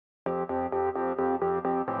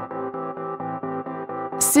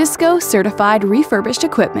Cisco certified refurbished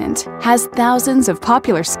equipment has thousands of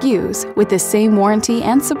popular SKUs with the same warranty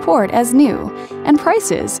and support as new, and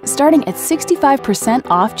prices starting at 65%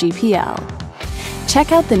 off GPL.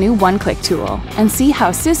 Check out the new one-click tool and see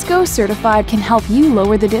how Cisco certified can help you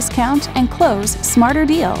lower the discount and close smarter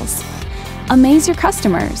deals. Amaze your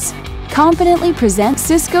customers. Confidently present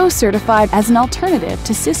Cisco certified as an alternative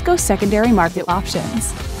to Cisco secondary market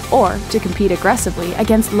options, or to compete aggressively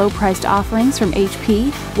against low-priced offerings from HP,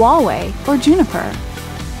 Huawei, or Juniper.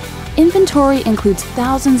 Inventory includes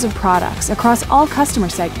thousands of products across all customer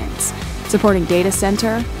segments, supporting data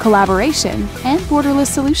center, collaboration, and borderless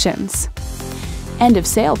solutions.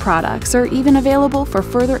 End-of-sale products are even available for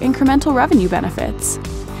further incremental revenue benefits.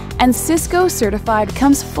 And Cisco certified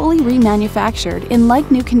comes fully remanufactured in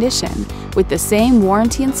like-new condition with the same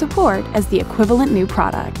warranty and support as the equivalent new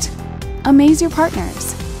product. Amaze your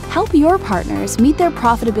partners. Help your partners meet their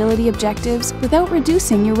profitability objectives without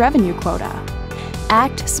reducing your revenue quota.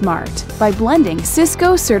 Act smart by blending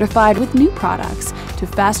Cisco certified with new products to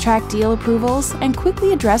fast-track deal approvals and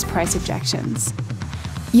quickly address price objections.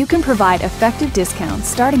 You can provide effective discounts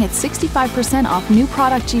starting at 65% off new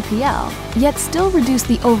product GPL, yet still reduce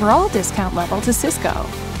the overall discount level to Cisco.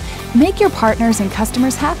 Make your partners and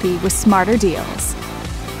customers happy with smarter deals.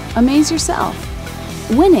 Amaze yourself.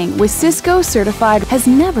 Winning with Cisco certified has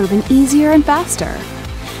never been easier and faster.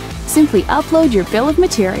 Simply upload your bill of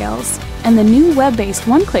materials, and the new web-based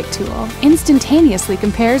one-click tool instantaneously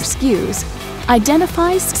compares SKUs,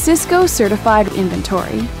 identifies Cisco certified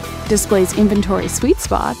inventory, displays inventory sweet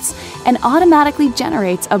spots, and automatically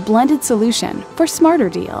generates a blended solution for smarter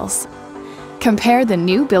deals. Compare the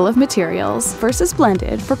new bill of materials versus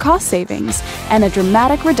blended for cost savings and a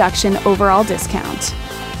dramatic reduction overall discount.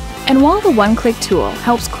 And while the one-click tool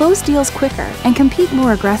helps close deals quicker and compete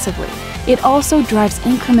more aggressively, it also drives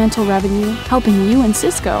incremental revenue, helping you and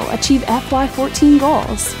Cisco achieve FY14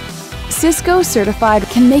 goals. Cisco certified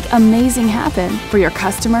can make amazing happen for your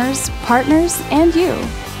customers, partners, and you.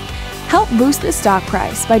 Help boost the stock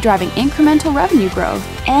price by driving incremental revenue growth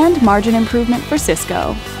and margin improvement for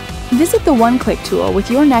Cisco. Visit the one-click tool with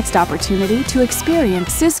your next opportunity to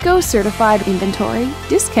experience Cisco certified inventory,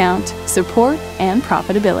 discount, support, and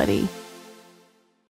profitability.